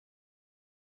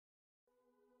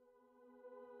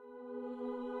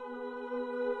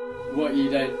What you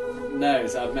don't know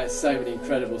is I've met so many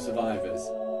incredible survivors.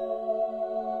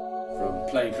 From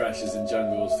plane crashes in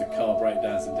jungles to car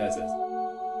breakdowns in deserts.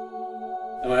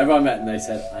 And whenever I met them, they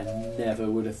said, I never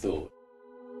would have thought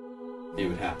it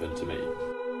would happen to me.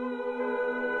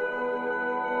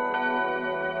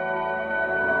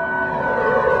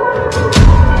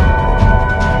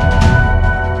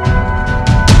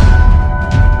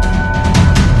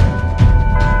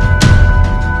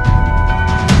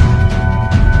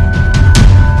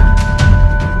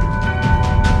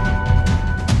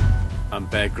 I'm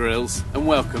Bear Grylls, and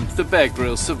welcome to the Bear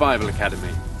Grylls Survival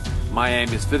Academy. My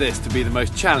aim is for this to be the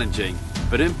most challenging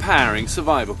but empowering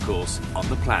survival course on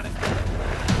the planet.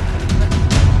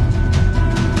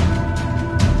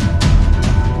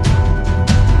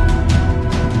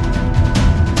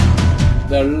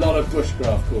 There are a lot of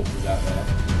bushcraft courses out there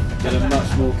that are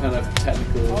much more kind of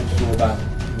technical, much more about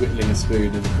whittling a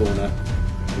spoon in the corner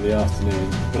for the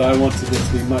afternoon. But I wanted this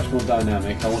to be much more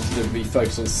dynamic. I wanted it to be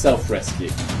focused on self-rescue.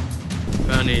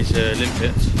 Found these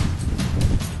limpets.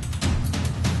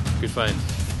 Good find.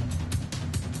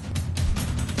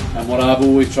 And what I've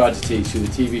always tried to teach you, the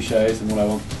TV shows, and what I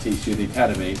want to teach you, the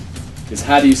Academy, is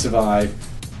how do you survive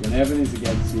when everything's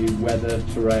against you, weather,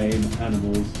 terrain,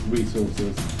 animals,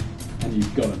 resources, and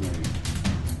you've got to move.